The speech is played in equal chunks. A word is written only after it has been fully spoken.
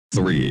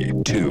3,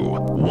 2,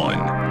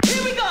 1.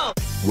 Here we go!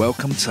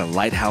 Welcome to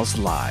Lighthouse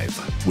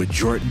Live with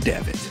Jordan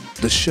Devitt,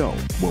 the show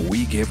where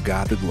we give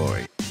God the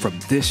glory from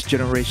this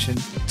generation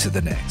to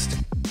the next.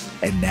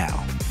 And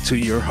now, to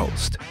your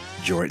host,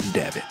 Jordan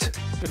Devitt.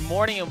 Good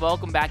morning and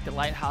welcome back to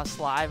Lighthouse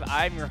Live.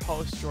 I'm your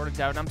host, Jordan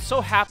Devitt. I'm so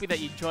happy that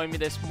you joined me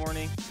this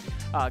morning.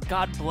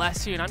 God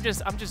bless you, and I'm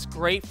just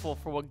grateful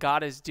for what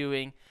God is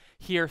doing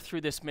here through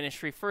this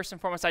ministry. First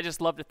and foremost, I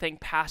just love to thank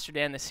Pastor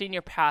Dan, the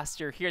senior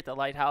pastor here at the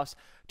Lighthouse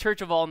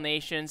Church of All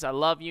Nations. I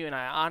love you and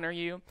I honor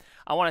you.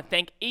 I want to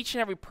thank each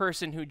and every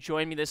person who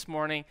joined me this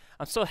morning.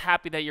 I'm so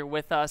happy that you're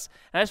with us.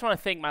 And I just want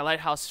to thank my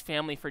Lighthouse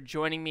family for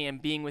joining me and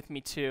being with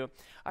me too.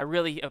 I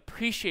really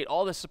appreciate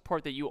all the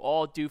support that you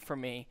all do for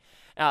me.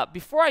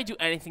 Before I do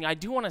anything, I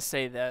do want to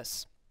say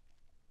this.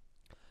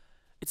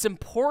 It's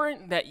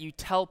important that you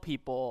tell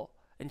people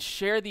and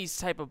share these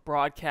type of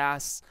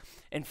broadcasts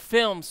and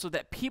films so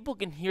that people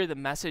can hear the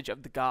message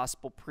of the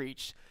gospel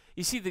preached.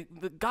 You see,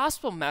 the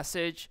gospel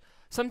message,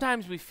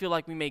 sometimes we feel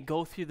like we may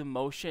go through the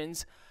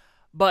motions,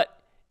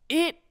 but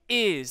it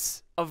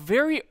is a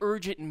very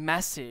urgent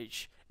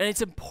message, and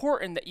it's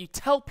important that you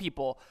tell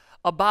people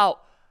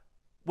about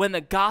when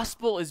the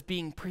gospel is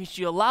being preached.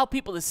 You allow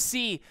people to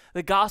see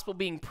the gospel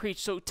being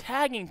preached. So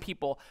tagging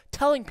people,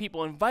 telling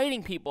people,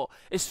 inviting people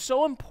is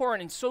so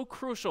important and so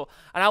crucial.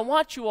 And I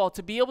want you all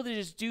to be able to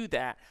just do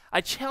that.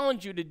 I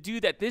challenge you to do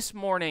that this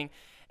morning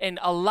and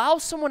allow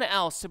someone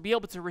else to be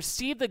able to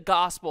receive the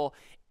gospel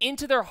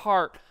into their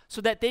heart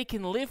so that they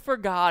can live for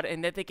God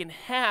and that they can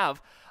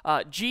have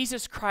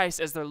Jesus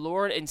Christ as their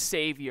Lord and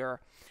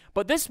Savior.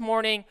 But this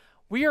morning,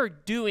 we are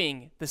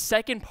doing the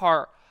second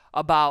part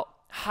about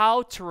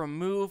how to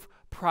remove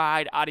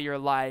pride out of your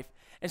life.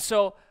 And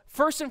so,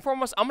 first and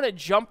foremost, I'm going to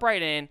jump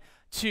right in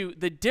to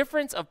the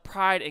difference of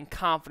pride and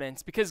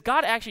confidence, because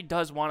God actually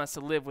does want us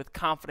to live with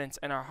confidence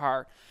in our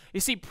heart.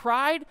 You see,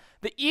 pride,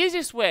 the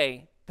easiest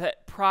way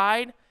that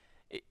pride,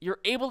 you're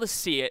able to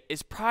see it,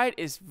 is pride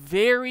is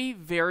very,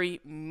 very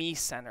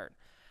me-centered.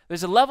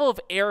 There's a level of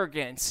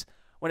arrogance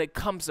when it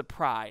comes to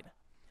pride.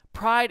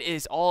 Pride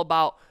is all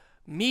about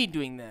me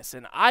doing this,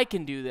 and I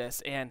can do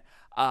this, and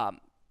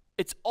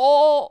it's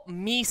all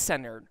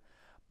me-centered,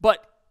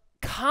 but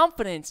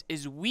confidence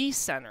is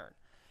we-centered.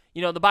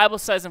 You know, the Bible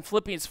says in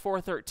Philippians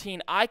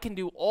 4:13, I can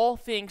do all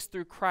things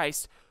through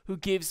Christ who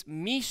gives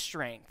me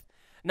strength.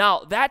 Now,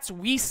 that's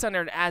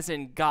we-centered as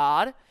in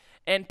God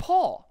and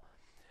Paul.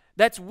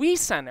 That's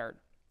we-centered.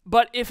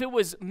 But if it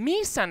was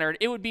me-centered,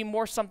 it would be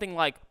more something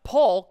like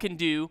Paul can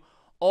do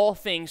all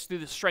things through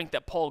the strength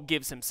that Paul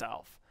gives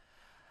himself.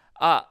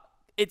 And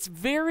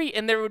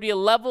there would be a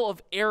level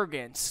of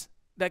arrogance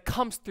that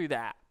comes through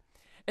that.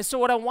 And so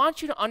what I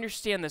want you to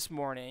understand this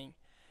morning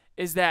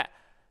is that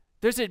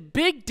there's a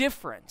big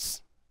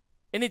difference,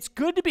 and it's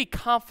good to be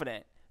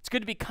confident. It's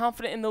good to be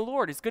confident in the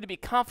Lord. It's good to be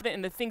confident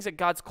in the things that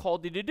God's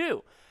called you to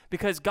do,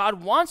 because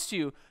God wants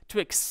you to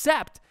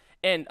accept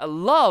and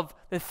love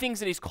the things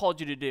that he's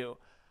called you to do.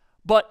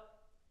 But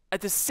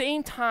at the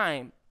same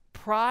time,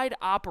 pride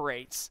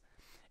operates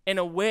in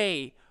a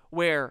way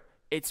where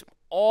it's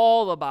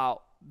all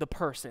about the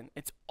person.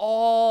 It's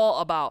all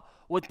about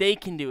what they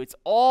can do. It's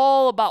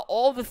all about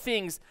all the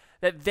things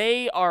that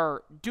they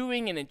are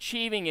doing and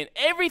achieving, and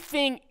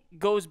everything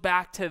goes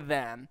back to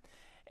them.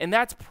 And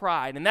that's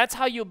pride. And that's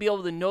how you'll be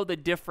able to know the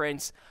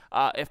difference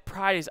if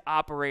pride is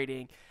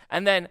operating.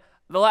 And then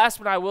the last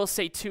one I will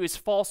say too is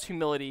false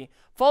humility.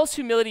 False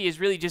humility is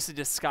really just a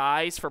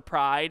disguise for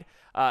pride.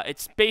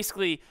 It's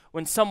basically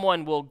when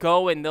someone will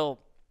go and they'll,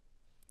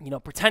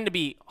 pretend to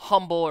be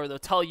humble, or they'll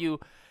tell you,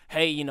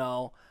 hey,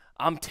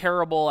 I'm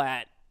terrible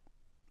at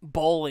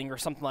bowling or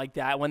something like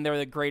that, when they're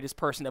the greatest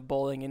person at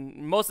bowling. And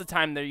most of the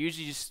time they're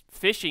usually just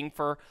fishing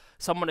for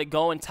someone to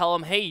go and tell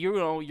them, hey,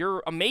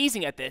 you're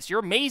amazing at this,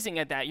 you're amazing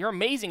at that, you're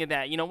amazing at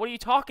that, what are you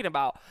talking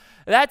about?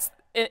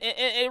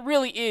 It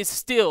really is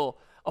still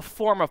a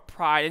form of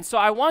pride. And so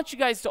I want you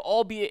guys to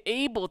all be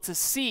able to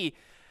see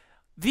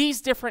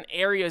these different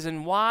areas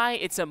and why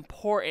it's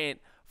important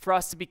for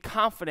us to be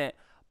confident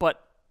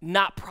but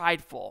not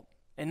prideful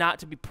and not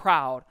to be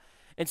proud.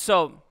 And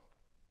so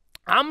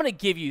I'm going to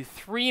give you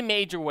 3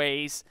 major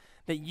ways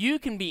that you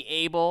can be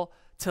able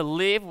to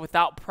live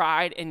without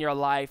pride in your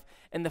life.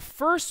 And the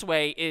first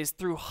way is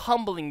through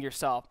humbling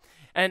yourself.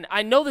 And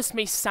I know this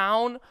may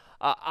sound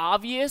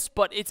obvious,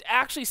 but it's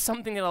actually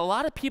something that a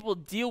lot of people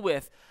deal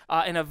with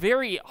in a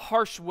very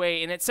harsh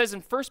way. And it says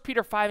in 1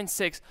 Peter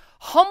 5:6,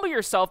 humble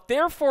yourself,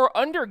 therefore,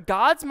 under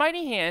God's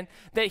mighty hand,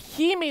 that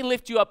he may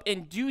lift you up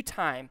in due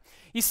time.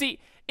 You see,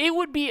 it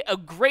would be a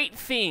great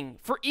thing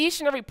for each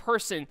and every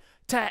person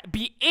to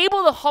be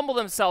able to humble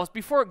themselves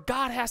before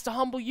God has to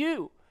humble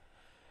you.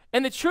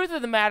 And the truth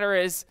of the matter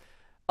is,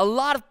 a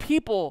lot of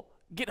people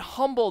get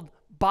humbled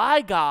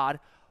by God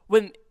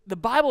when the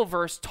Bible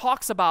verse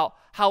talks about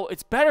how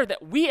it's better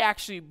that we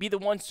actually be the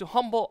ones to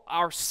humble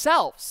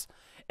ourselves.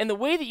 And the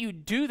way that you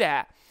do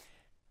that,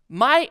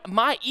 my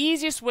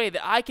easiest way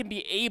that I can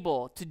be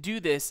able to do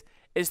this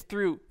is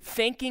through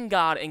thanking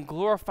God and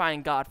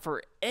glorifying God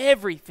for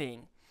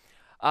everything.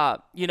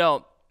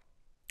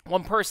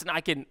 one person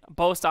I can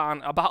boast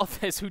on about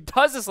this who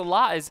does this a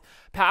lot is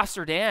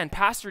Pastor Dan.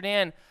 Pastor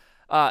Dan,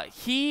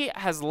 he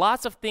has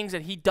lots of things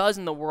that he does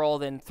in the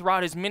world and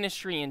throughout his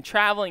ministry and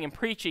traveling and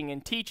preaching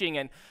and teaching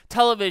and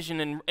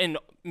television and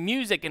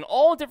music and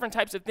all different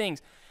types of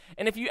things.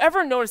 And if you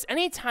ever notice,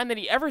 any time that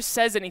he ever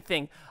says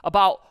anything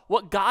about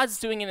what God's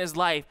doing in his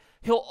life,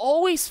 he'll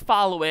always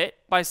follow it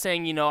by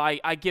saying,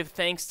 I give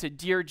thanks to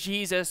dear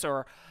Jesus,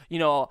 or,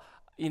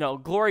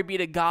 glory be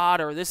to God,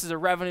 or this is a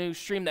revenue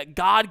stream that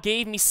God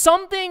gave me,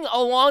 something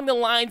along the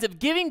lines of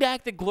giving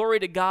back the glory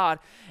to God.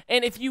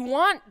 And if you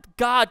want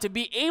God to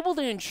be able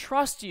to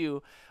entrust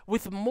you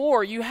with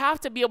more, you have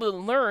to be able to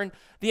learn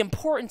the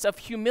importance of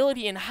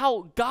humility and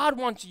how God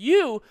wants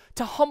you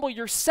to humble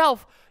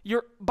yourself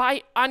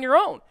on your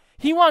own.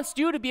 He wants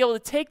you to be able to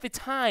take the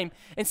time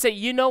and say,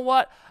 you know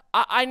what,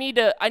 I need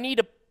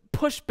to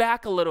push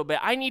back a little bit.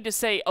 I need to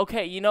say,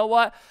 okay, you know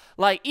what?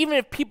 Like, even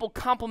if people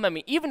compliment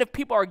me, even if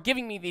people are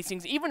giving me these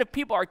things, even if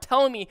people are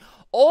telling me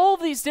all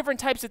these different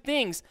types of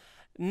things,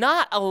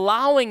 not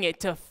allowing it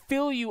to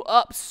fill you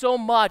up so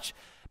much,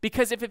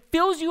 because if it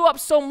fills you up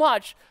so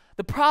much,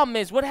 the problem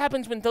is, what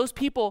happens when those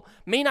people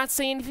may not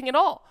say anything at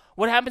all?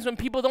 What happens when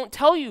people don't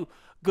tell you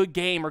good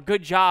game or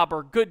good job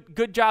or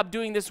good job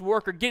doing this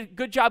work or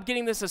good job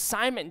getting this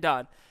assignment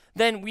done?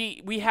 Then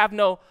we have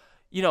no,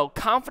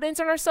 confidence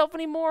in ourselves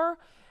anymore.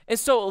 And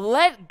so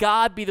let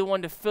God be the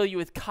one to fill you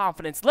with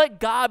confidence. Let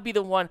God be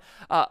the one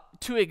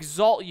to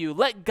exalt you.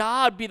 Let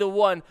God be the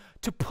one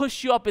to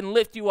push you up and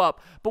lift you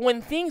up. But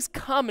when things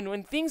come and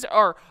when things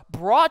are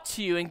brought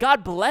to you and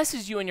God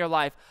blesses you in your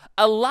life,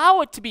 allow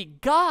it to be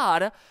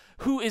God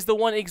who is the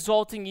one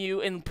exalting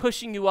you and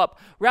pushing you up,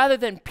 rather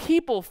than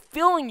people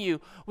filling you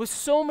with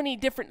so many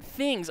different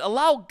things.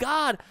 Allow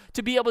God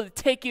to be able to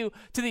take you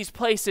to these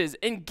places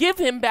and give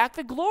him back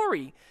the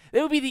glory.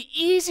 It would be the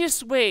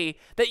easiest way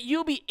that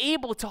you'll be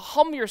able to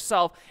humble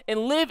yourself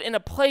and live in a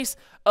place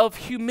of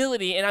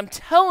humility. And I'm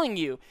telling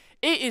you,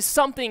 it is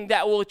something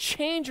that will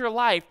change your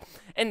life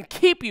and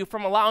keep you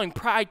from allowing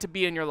pride to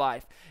be in your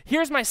life.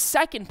 Here's my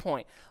second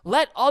point.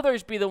 Let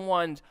others be the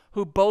ones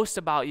who boast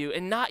about you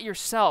and not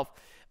yourself.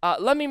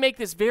 Let me make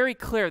this very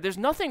clear. There's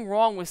nothing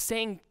wrong with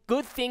saying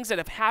good things that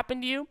have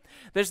happened to you.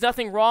 There's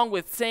nothing wrong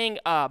with saying,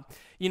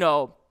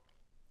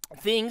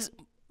 things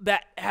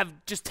that have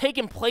just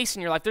taken place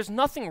in your life. There's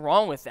nothing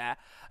wrong with that,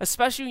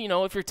 especially,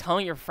 if you're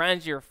telling your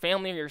friends, your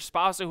family, or your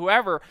spouse, or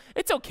whoever.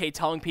 It's okay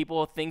telling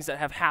people things that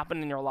have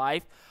happened in your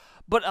life,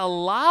 but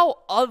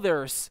allow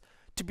others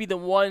to be the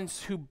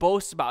ones who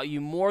boast about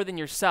you more than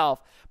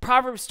yourself.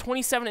 Proverbs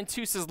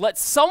 27:2 says, let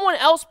someone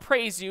else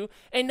praise you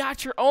and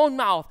not your own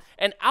mouth,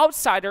 an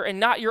outsider and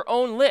not your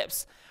own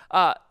lips.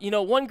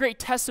 One great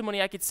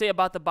testimony I could say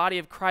about the body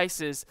of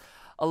Christ is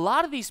a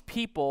lot of these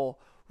people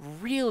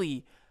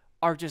really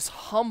are just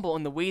humble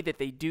in the way that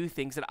they do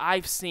things that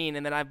I've seen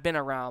and that I've been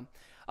around.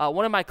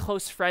 One of my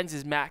close friends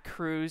is Matt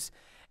Cruz.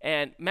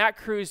 And Matt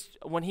Cruz,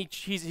 when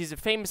he's a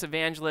famous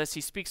evangelist,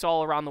 he speaks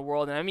all around the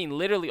world, and I mean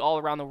literally all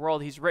around the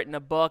world. He's written a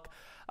book.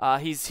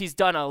 He's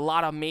done a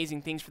lot of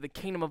amazing things for the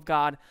kingdom of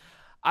God.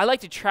 I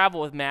like to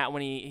travel with Matt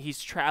when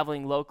he's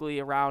traveling locally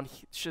around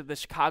the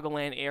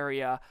Chicagoland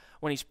area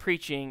when he's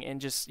preaching,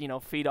 and just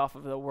feed off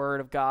of the word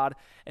of God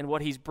and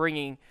what he's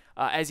bringing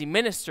as he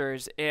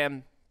ministers.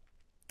 And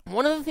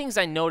one of the things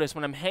I notice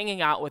when I'm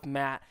hanging out with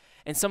Matt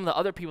and some of the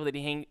other people that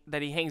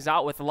he hangs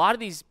out with, a lot of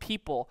these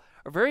people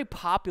are very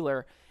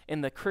popular in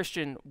the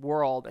Christian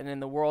world and in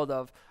the world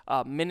of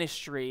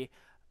ministry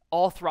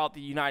all throughout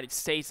the United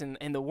States and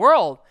in the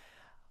world.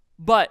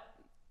 But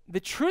the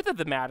truth of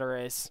the matter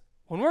is,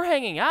 when we're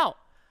hanging out,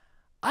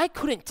 I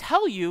couldn't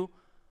tell you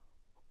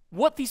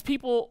what these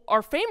people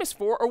are famous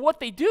for or what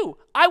they do.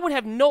 I would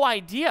have no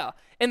idea.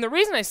 And the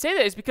reason I say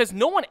that is because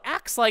no one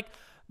acts like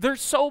they're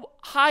so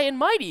high and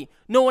mighty.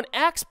 No one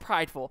acts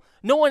prideful.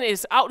 No one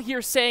is out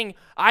here saying,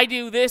 I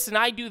do this and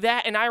I do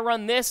that and I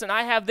run this and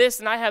I have this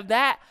and I have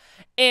that.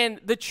 And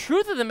the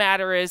truth of the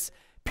matter is,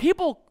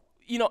 people,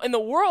 in the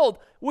world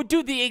would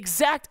do the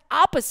exact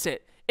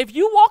opposite. If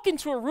you walk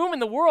into a room in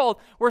the world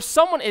where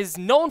someone is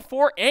known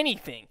for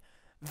anything,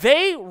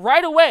 they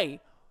right away,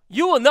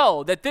 you will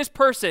know that this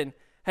person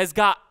has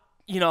got,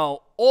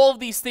 all of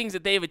these things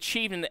that they've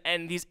achieved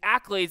and these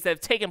accolades that have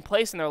taken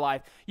place in their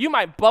life. You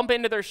might bump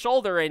into their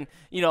shoulder and,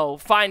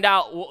 find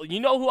out, well, you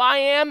know who I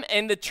am?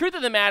 And the truth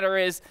of the matter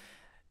is,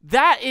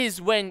 that is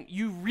when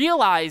you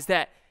realize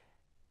that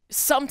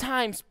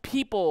sometimes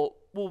people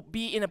will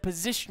be in a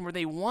position where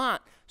they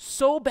want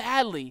so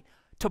badly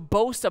to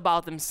boast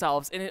about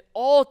themselves, and it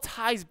all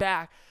ties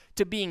back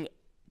to being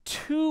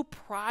too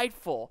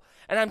prideful.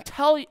 And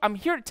I'm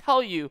here to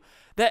tell you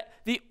that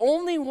the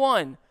only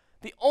one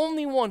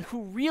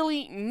who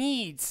really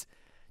needs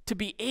to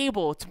be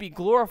able to be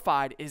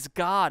glorified is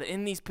God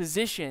in these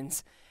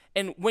positions.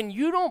 And when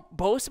you don't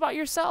boast about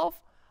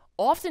yourself,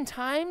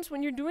 oftentimes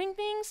when you're doing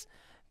things,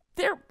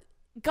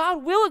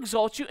 God will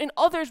exalt you and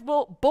others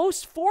will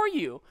boast for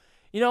you.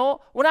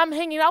 When I'm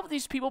hanging out with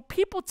these people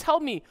tell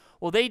me,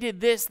 well, they did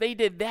this, they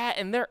did that,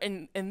 and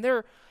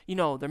they're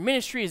their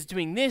ministry is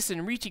doing this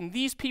and reaching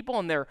these people,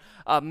 and their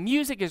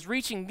music is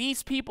reaching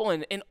these people,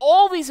 and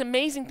all these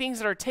amazing things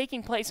that are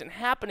taking place and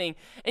happening,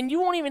 and you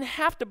won't even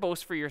have to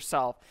boast for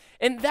yourself.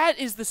 And that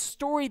is the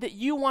story that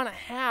you want to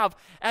have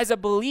as a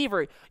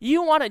believer.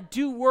 You want to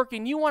do work,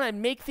 and you want to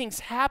make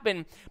things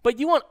happen, but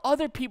you want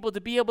other people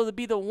to be able to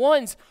be the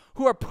ones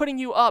who are putting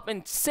you up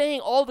and saying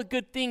all the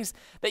good things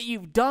that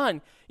you've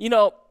done.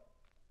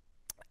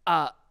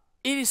 It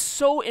is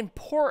so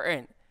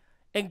important,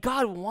 and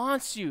God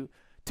wants you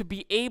to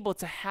be able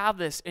to have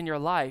this in your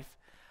life.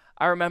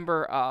 I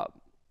remember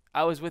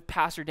I was with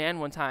Pastor Dan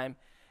one time,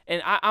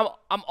 and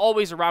I'm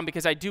always around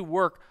because I do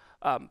work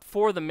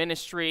for the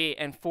ministry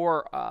and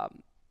for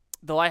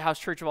the Lighthouse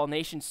Church of All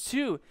Nations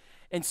too.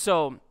 And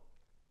so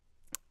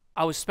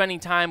I was spending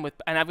time with,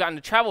 and I've gotten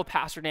to travel with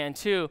Pastor Dan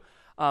too,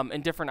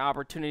 in different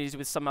opportunities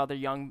with some other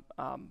young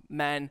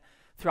men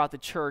throughout the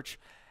church.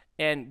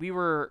 And we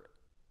were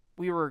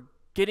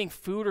getting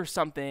food or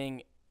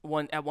something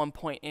at one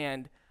point,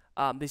 and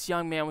this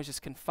young man was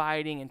just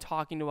confiding and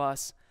talking to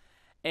us.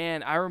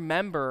 And I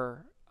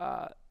remember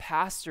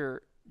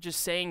Pastor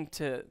just saying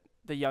to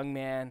the young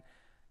man,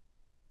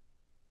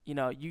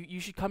 you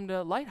should come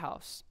to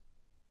Lighthouse.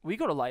 We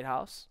go to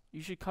Lighthouse.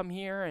 You should come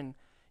here, and,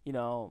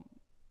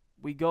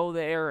 we go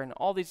there, and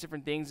all these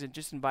different things, and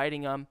just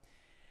inviting him.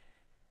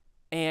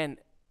 And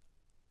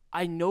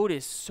I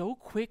noticed so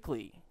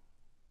quickly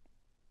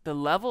the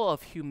level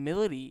of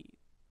humility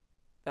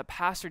that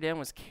Pastor Dan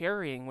was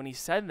carrying when he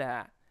said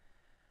that.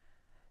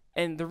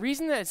 And the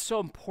reason that it's so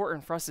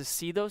important for us to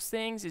see those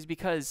things is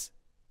because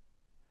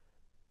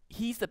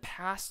he's the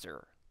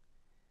pastor.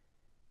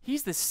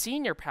 He's the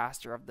senior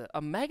pastor of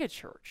a mega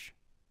church.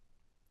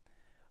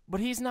 But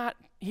he's not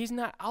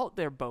out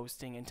there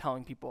boasting and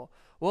telling people,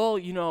 well,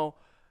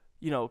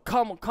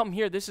 come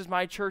here, this is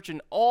my church,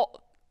 and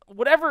all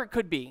whatever it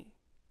could be.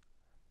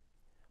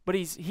 But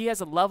he has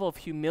a level of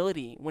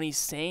humility when he's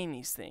saying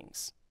these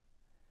things.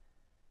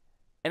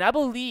 And I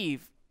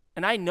believe,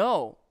 and I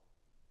know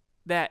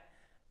that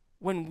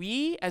when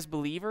we as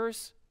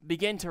believers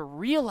begin to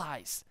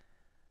realize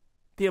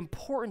the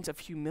importance of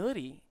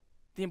humility,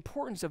 the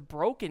importance of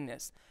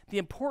brokenness, the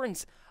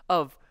importance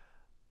of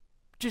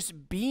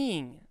just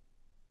being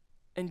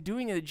and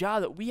doing the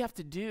job that we have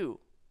to do,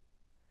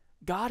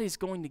 God is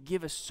going to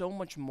give us so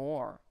much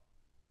more.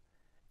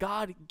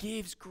 God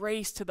gives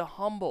grace to the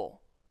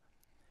humble.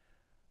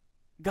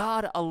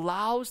 God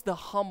allows the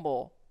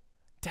humble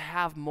to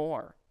have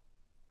more,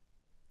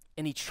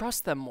 and he trusts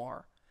them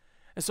more.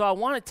 And so I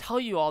want to tell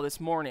you all this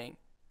morning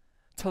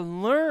to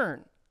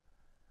learn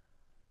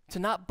to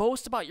not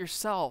boast about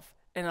yourself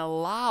and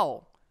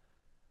allow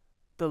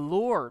the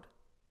Lord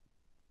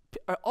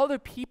or other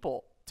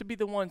people to be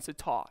the ones to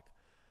talk.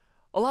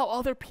 Allow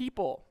other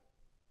people.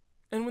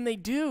 And when they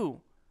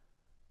do,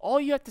 all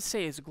you have to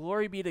say is,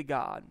 glory be to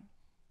God.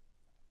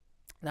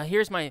 Now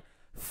here's my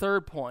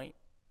third point.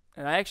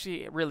 And I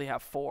actually really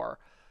have four.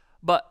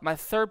 But my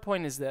third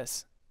point is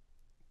this.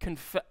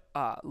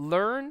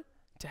 Learn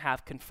to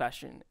have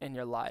confession in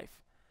your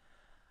life.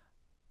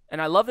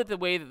 And I love that the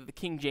way that the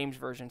King James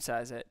Version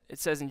says it. It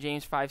says in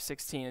James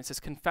 5:16, it says,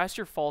 confess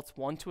your faults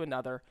one to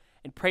another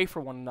and pray for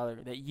one another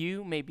that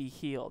you may be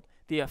healed.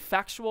 The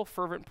effectual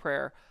fervent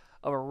prayer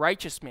of a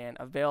righteous man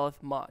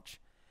availeth much.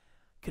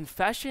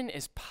 Confession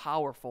is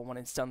powerful when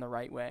it's done the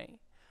right way.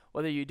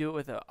 Whether you do it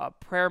with a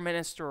prayer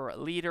minister or a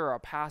leader or a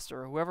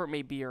pastor or whoever it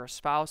may be, or a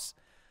spouse.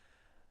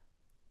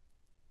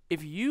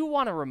 If you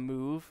want to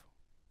remove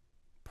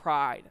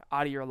pride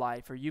out of your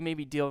life, or you may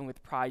be dealing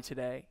with pride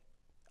today,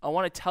 I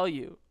want to tell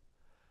you,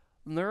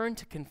 learn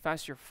to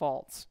confess your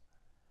faults.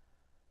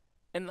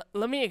 And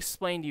let me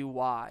explain to you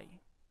why.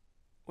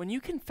 When you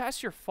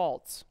confess your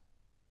faults,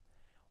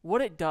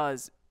 what it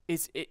does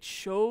is it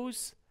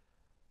shows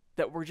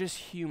that we're just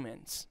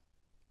humans.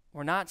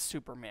 We're not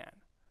Superman.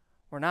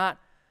 We're not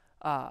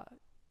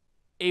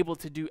able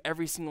to do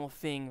every single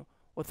thing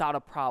without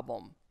a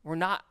problem. We're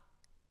not,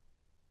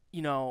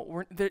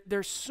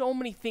 there's so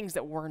many things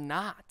that we're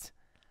not.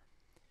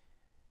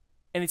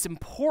 And it's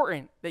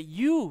important that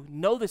you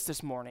know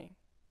this morning,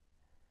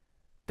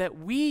 that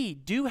we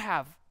do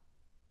have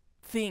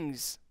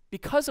things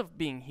because of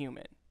being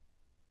human.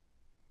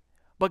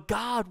 But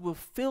God will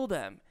fill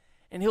them,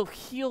 and he'll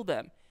heal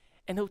them,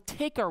 and he'll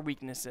take our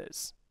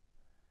weaknesses,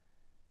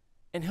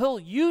 and he'll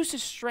use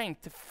his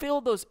strength to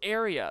fill those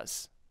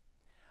areas.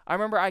 I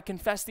remember I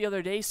confessed the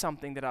other day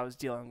something that I was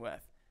dealing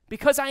with,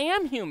 because I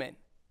am human,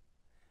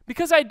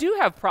 because I do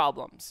have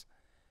problems.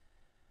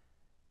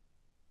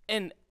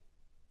 And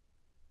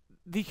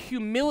the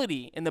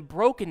humility and the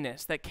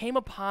brokenness that came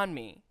upon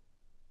me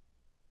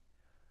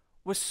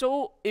was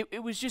so,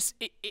 it was just,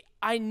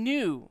 I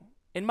knew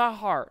in my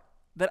heart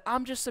that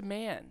I'm just a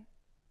man.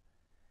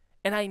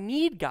 And I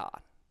need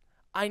God.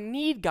 I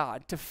need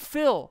God to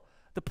fill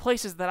the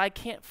places that I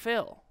can't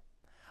fill.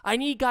 I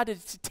need God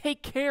to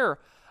take care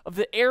of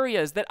the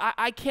areas that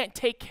I can't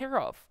take care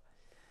of.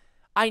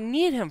 I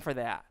need him for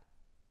that.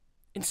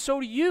 And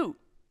so do you.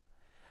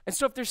 And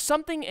so if there's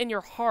something in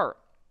your heart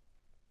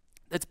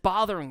that's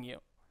bothering you,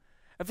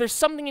 if there's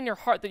something in your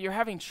heart that you're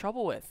having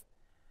trouble with,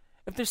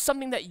 if there's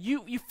something that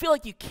you feel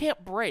like you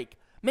can't break,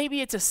 maybe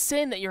it's a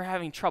sin that you're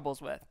having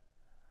troubles with,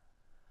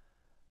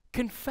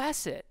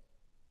 confess it.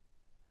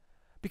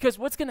 Because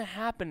what's going to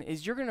happen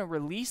is you're going to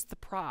release the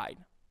pride,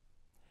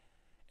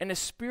 and a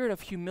spirit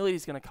of humility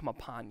is going to come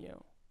upon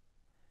you.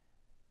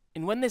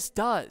 And when this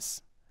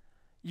does,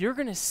 you're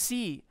going to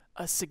see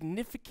a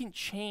significant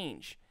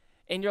change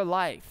in your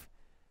life,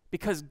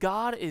 because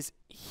God is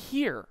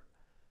here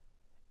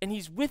and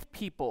he's with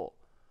people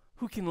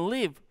who can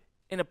live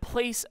in a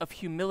place of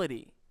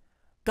humility.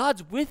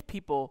 God's with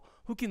people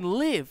who can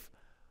live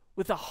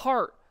with a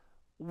heart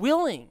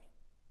willing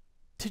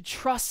to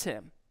trust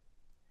him.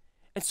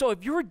 And so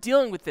if you're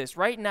dealing with this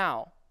right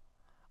now,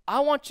 I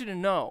want you to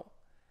know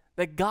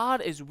that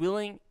God is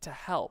willing to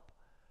help.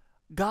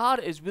 God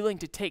is willing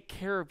to take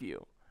care of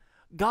you.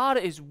 God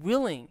is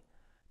willing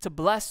to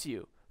bless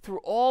you through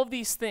all of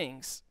these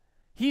things.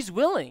 He's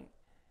willing,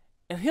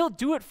 and he'll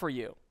do it for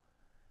you.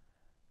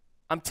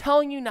 I'm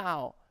telling you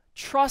now,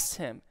 trust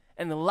him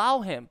and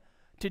allow him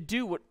to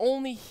do what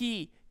only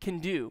he can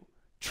do.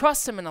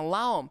 Trust him and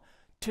allow him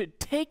to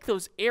take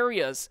those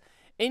areas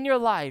in your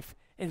life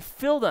and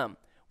fill them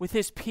with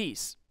his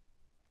peace.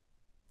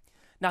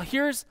 Now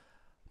here's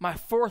my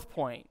fourth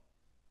point.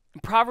 In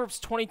Proverbs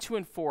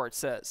 22:4 it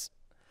says,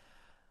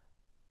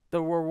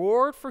 "The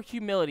reward for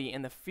humility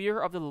and the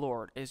fear of the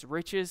Lord is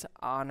riches,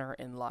 honor,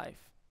 and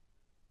life."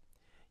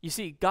 You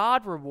see,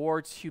 God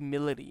rewards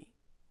humility.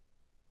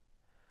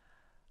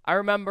 I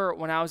remember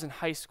when I was in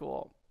high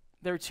school,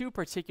 there were two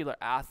particular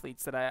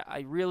athletes that I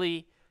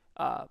really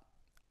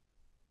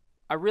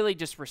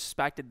just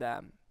respected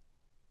them.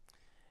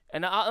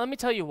 And let me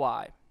tell you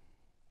why.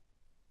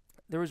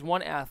 There was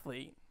one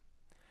athlete,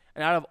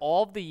 and out of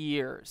all of the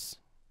years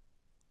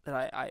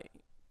that I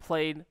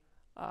played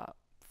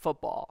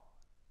football,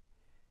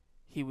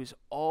 he was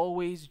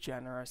always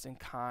generous and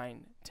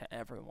kind to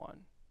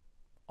everyone.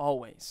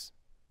 Always.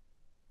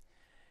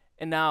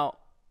 And now,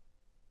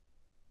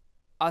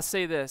 I'll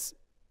say this,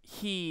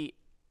 he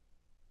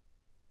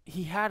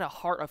had a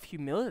heart of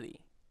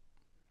humility.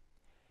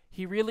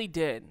 He really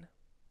did.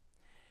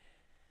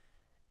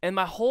 And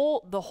the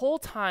whole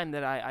time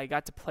that I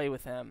got to play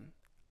with him,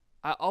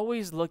 I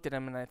always looked at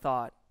him and I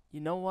thought, you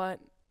know what?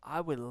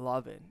 I would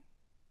love it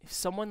if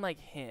someone like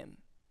him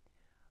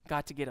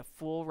got to get a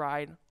full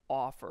ride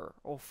offer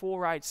or full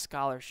ride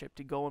scholarship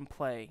to go and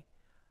play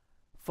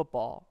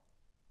football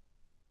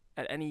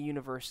at any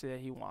university that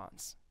he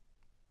wants.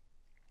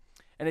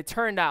 And it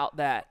turned out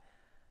that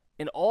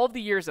in all of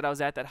the years that I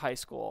was at that high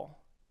school,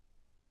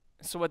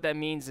 so what that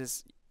means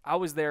is I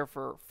was there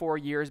for 4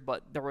 years,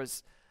 but there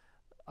was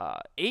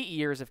 8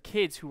 years of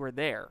kids who were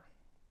there.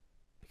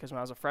 Because when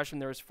I was a freshman,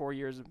 there was 4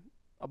 years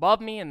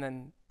above me and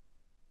then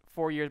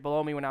 4 years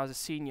below me when I was a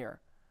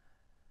senior.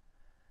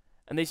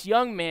 And this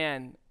young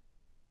man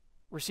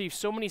received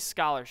so many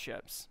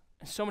scholarships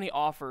and so many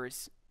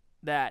offers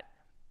that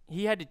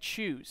he had to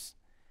choose.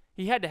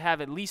 He had to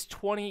have at least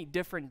 20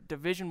 different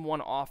Division I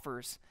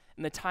offers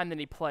in the time that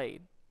he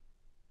played.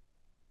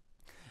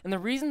 And the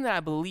reason that I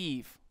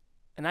believe,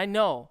 and I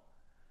know,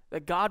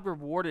 that God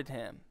rewarded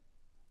him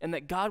and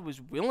that God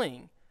was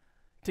willing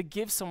to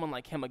give someone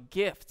like him a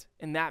gift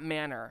in that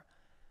manner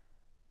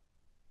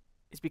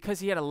is because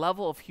he had a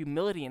level of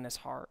humility in his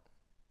heart.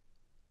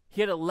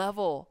 He had a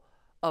level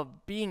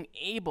of being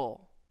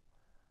able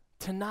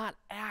to not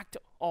act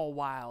all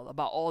wild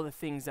about all the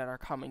things that are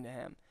coming to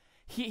him.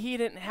 He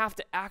didn't have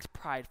to act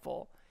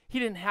prideful. He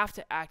didn't have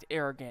to act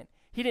arrogant.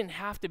 He didn't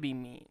have to be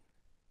mean.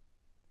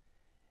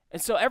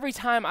 And so every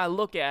time I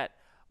look at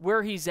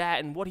where he's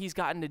at and what he's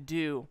gotten to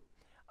do,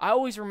 I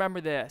always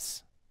remember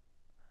this.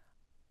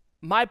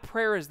 My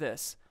prayer is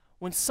this: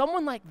 when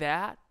someone like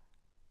that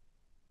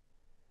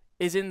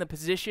is in the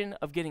position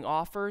of getting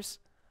offers,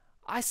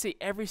 I say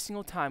every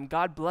single time,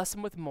 God bless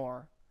him with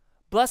more.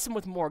 Bless him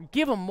with more.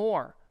 Give him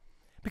more.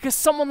 Because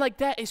someone like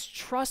that is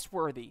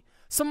trustworthy.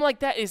 Someone like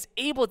that is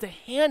able to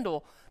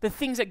handle the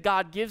things that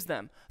God gives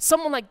them.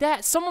 Someone like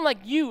that, someone like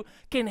you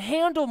can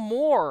handle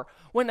more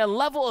when a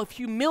level of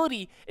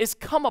humility is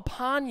come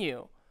upon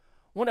you.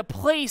 When a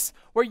place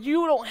where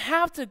you don't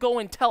have to go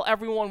and tell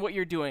everyone what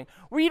you're doing,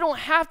 where you don't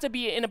have to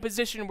be in a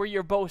position where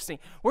you're boasting,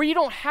 where you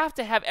don't have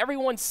to have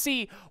everyone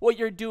see what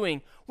you're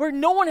doing, where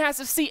no one has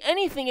to see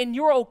anything and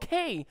you're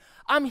okay.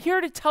 I'm here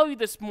to tell you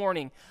this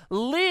morning,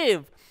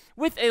 live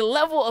with a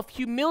level of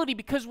humility,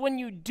 because when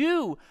you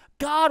do,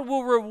 God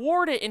will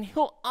reward it and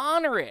he'll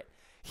honor it.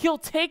 He'll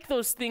take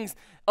those things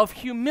of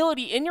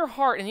humility in your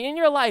heart and in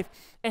your life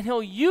and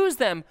he'll use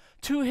them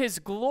to his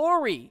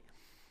glory.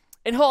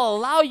 And he'll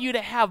allow you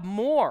to have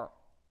more.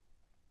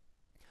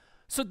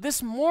 So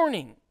this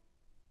morning,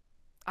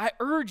 I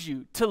urge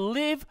you to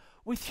live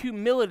with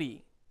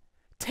humility.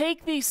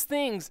 Take these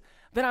things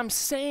that I'm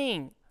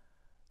saying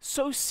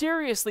so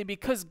seriously,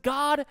 because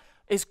God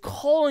is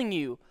calling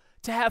you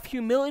to have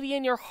humility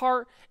in your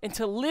heart and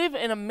to live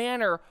in a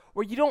manner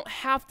where you don't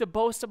have to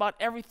boast about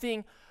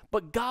everything,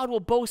 but God will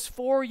boast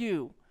for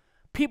you.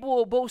 People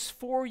will boast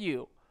for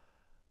you.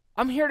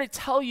 I'm here to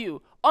tell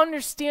you,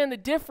 Understand the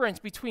difference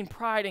between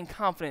pride and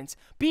confidence.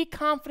 Be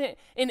confident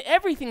in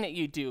everything that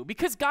you do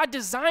because God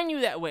designed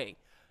you that way.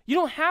 You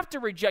don't have to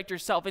reject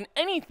yourself in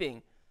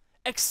anything.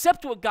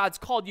 Accept what God's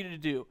called you to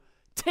do.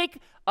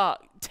 Take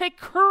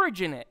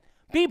courage in it.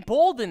 Be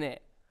bold in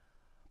it.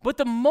 But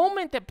the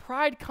moment that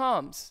pride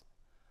comes,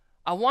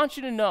 I want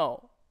you to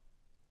know,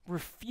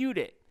 refute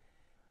it.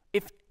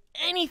 If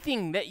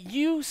anything that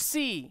you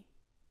see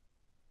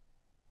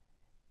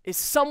is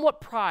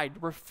somewhat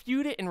pride,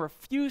 refute it and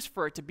refuse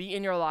for it to be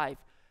in your life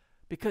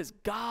because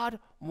God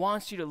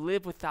wants you to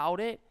live without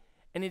it,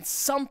 and it's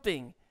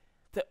something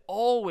that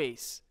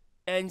always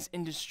ends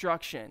in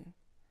destruction.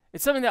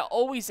 It's something that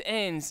always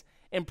ends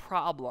in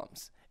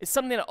problems. It's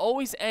something that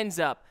always ends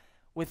up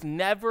with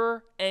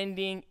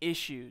never-ending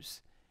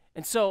issues.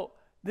 And so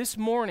this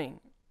morning,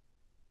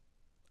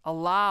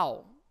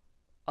 allow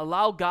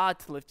God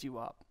to lift you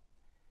up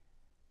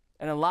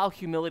and allow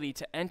humility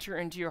to enter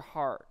into your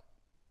heart.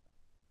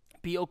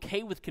 Be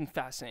okay with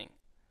confessing.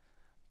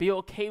 Be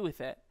okay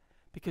with it.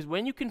 Because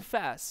when you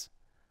confess,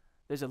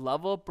 there's a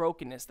level of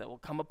brokenness that will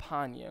come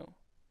upon you.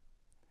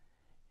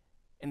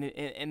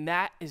 And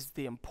that is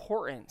the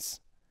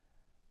importance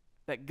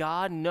that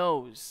God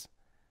knows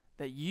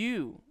that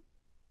you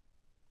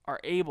are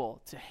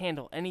able to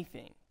handle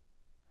anything.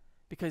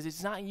 Because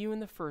it's not you in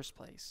the first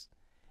place.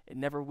 It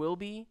never will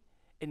be.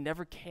 It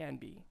never can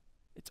be.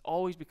 It's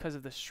always because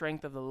of the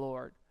strength of the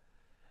Lord.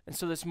 And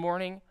so this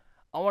morning,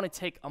 I want to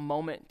take a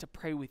moment to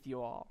pray with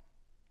you all.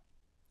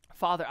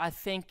 Father, I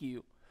thank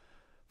you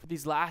for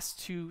these last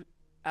 2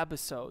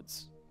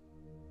 episodes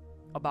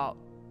about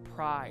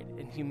pride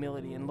and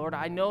humility. And Lord,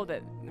 I know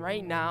that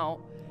right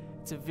now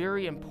it's a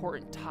very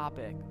important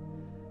topic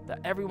that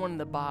everyone in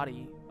the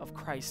body of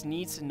Christ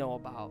needs to know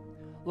about.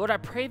 Lord, I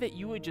pray that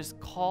you would just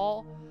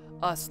call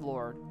us,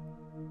 Lord,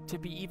 to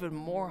be even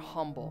more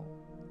humble.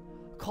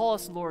 Call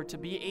us, Lord, to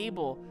be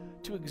able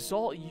to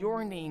exalt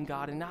your name,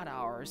 God, and not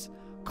ours.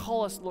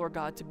 Call us, Lord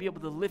God, to be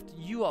able to lift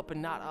you up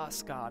and not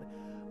us, God.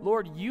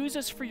 Lord, use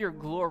us for your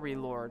glory,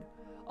 Lord.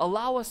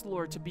 Allow us,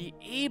 Lord, to be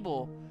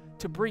able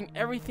to bring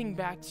everything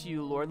back to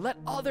you, Lord. Let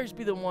others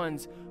be the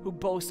ones who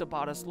boast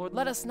about us, Lord.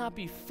 Let us not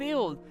be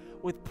filled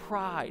with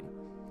pride.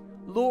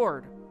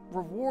 Lord,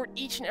 reward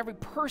each and every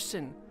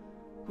person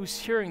who's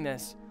hearing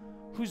this,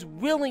 who's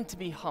willing to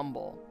be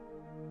humble.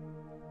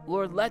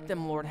 Lord, let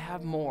them, Lord,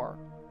 have more.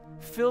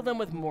 Fill them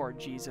with more,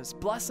 Jesus.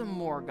 Bless them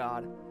more,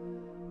 God.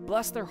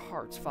 Bless their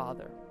hearts,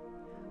 Father.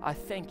 I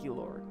thank you,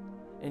 Lord.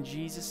 In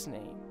Jesus'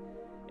 name,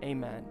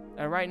 amen.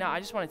 And right now, I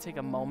just want to take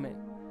a moment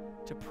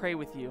to pray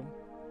with you.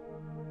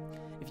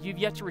 If you've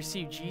yet to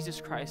receive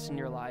Jesus Christ in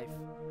your life,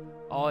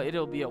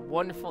 it'll be a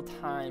wonderful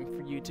time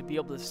for you to be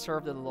able to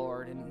serve the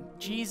Lord. And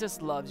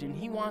Jesus loves you, and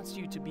he wants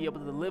you to be able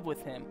to live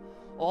with him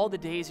all the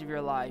days of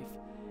your life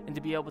and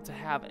to be able to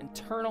have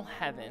eternal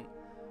heaven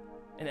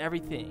and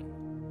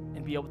everything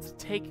and be able to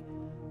take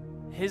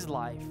his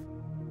life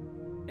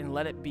and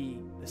let it be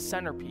the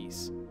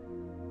centerpiece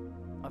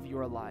of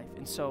your life.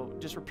 And so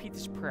just repeat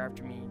this prayer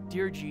after me.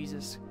 Dear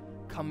Jesus,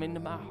 come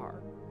into my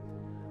heart.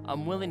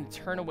 I'm willing to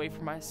turn away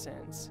from my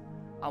sins.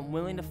 I'm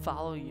willing to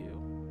follow you.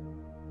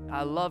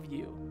 I love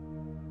you.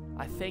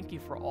 I thank you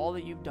for all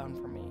that you've done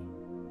for me.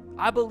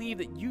 I believe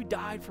that you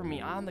died for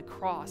me on the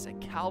cross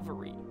at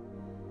Calvary.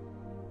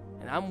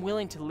 And I'm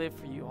willing to live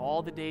for you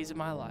all the days of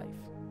my life.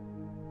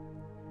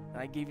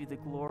 And I give you the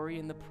glory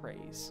and the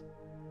praise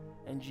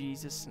in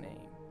Jesus'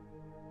 name.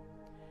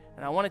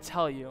 And I want to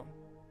tell you,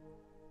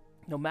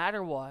 no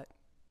matter what,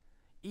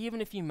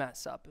 even if you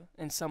mess up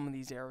in some of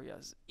these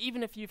areas,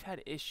 even if you've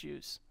had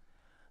issues,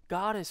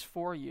 God is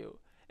for you.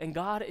 And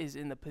God is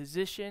in the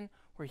position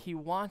where he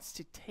wants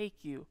to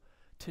take you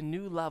to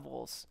new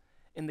levels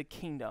in the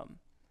kingdom.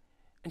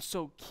 And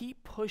so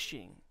keep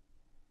pushing.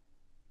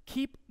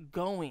 Keep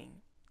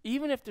going.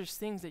 Even if there's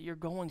things that you're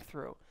going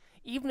through,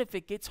 even if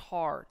it gets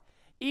hard,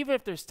 even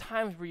if there's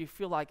times where you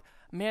feel like,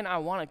 man, I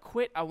want to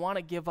quit, I want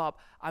to give up,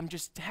 I'm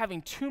just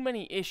having too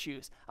many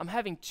issues, I'm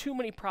having too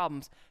many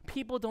problems,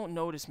 people don't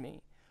notice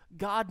me.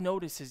 God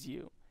notices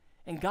you,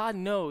 and God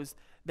knows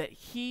that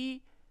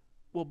he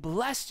will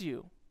bless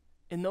you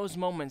in those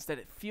moments that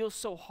it feels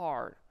so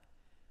hard.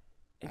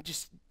 And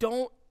just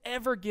don't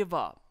ever give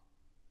up.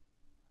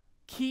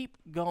 Keep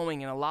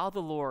going and allow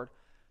the Lord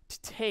to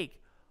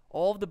take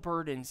all of the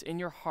burdens in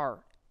your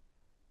heart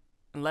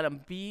and let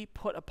them be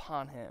put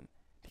upon him,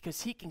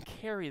 because he can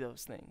carry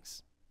those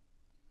things.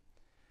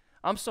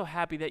 I'm so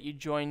happy that you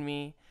joined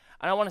me.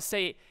 And I want to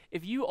say,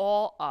 if you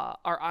all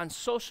are on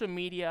social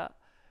media,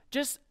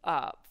 just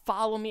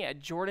follow me at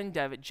Jordan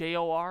Devitt,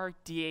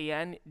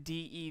 JordanDevitt.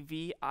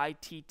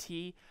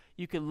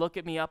 You can look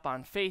at me up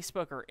on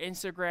Facebook or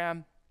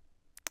Instagram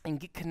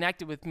and get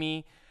connected with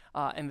me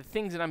and the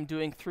things that I'm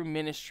doing through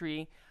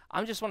ministry.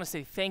 I just want to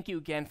say thank you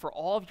again for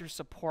all of your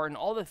support and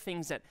all the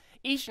things that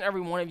each and every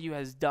one of you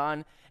has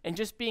done, and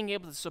just being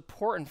able to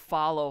support and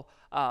follow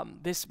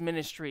this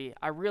ministry.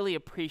 I really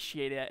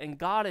appreciate it, and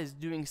God is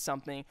doing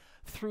something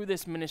through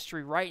this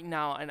ministry right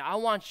now, and I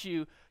want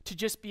you to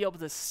just be able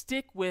to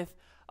stick with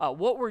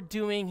what we're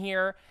doing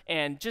here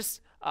and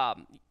just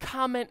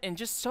comment and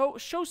just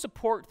show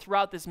support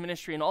throughout this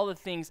ministry and all the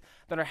things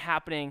that are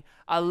happening.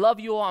 I love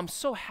you all. I'm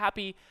so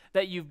happy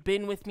that you've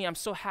been with me. I'm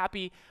so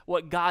happy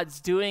what God's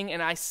doing.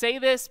 And I say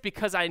this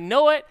because I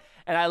know it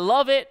and I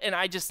love it, and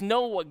I just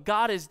know what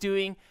God is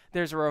doing.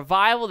 There's a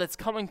revival that's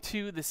coming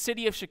to the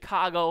city of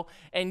Chicago,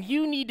 and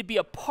you need to be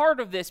a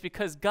part of this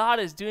because God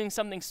is doing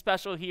something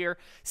special here.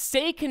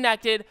 Stay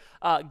connected,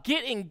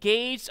 get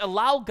engaged,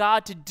 allow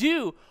God to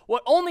do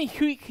what only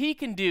He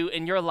can do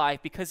in your life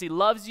because He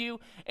loves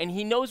you and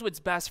He knows what's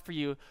best for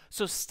you.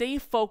 So stay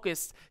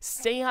focused,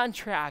 stay on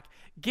track,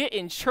 get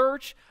in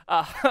church,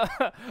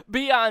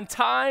 be on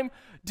time,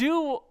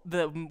 do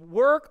the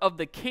work of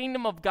the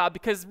kingdom of God,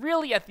 because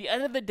really at the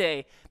end of the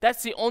day,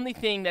 that's the only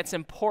thing that's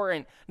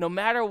important. No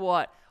matter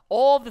what,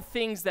 all the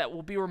things that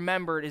will be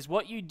remembered is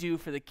what you do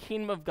for the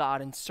kingdom of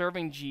God and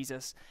serving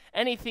Jesus.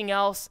 Anything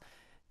else,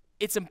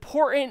 it's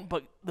important,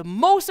 but the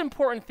most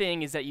important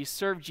thing is that you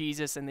serve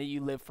Jesus and that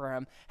you live for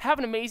Him. Have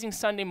an amazing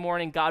Sunday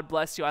morning. God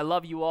bless you. I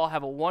love you all.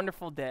 Have a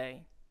wonderful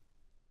day.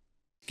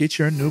 Get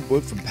your new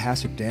book from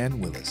Pastor Dan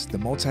Willis, The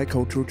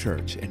Multicultural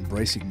Church,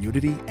 Embracing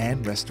Unity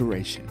and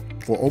Restoration.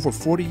 For over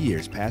 40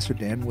 years, Pastor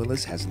Dan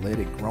Willis has led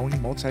a growing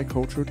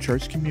multicultural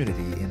church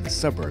community in the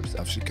suburbs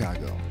of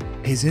Chicago.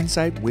 His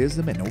insight,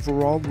 wisdom, and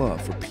overall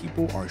love for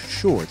people are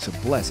sure to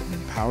bless and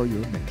empower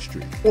your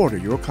ministry. Order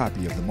your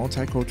copy of The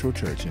Multicultural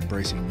Church,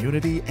 Embracing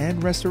Unity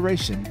and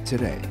Restoration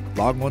today.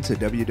 Log on to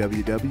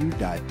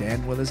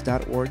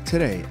www.danwillis.org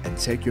today and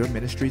take your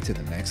ministry to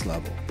the next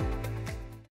level.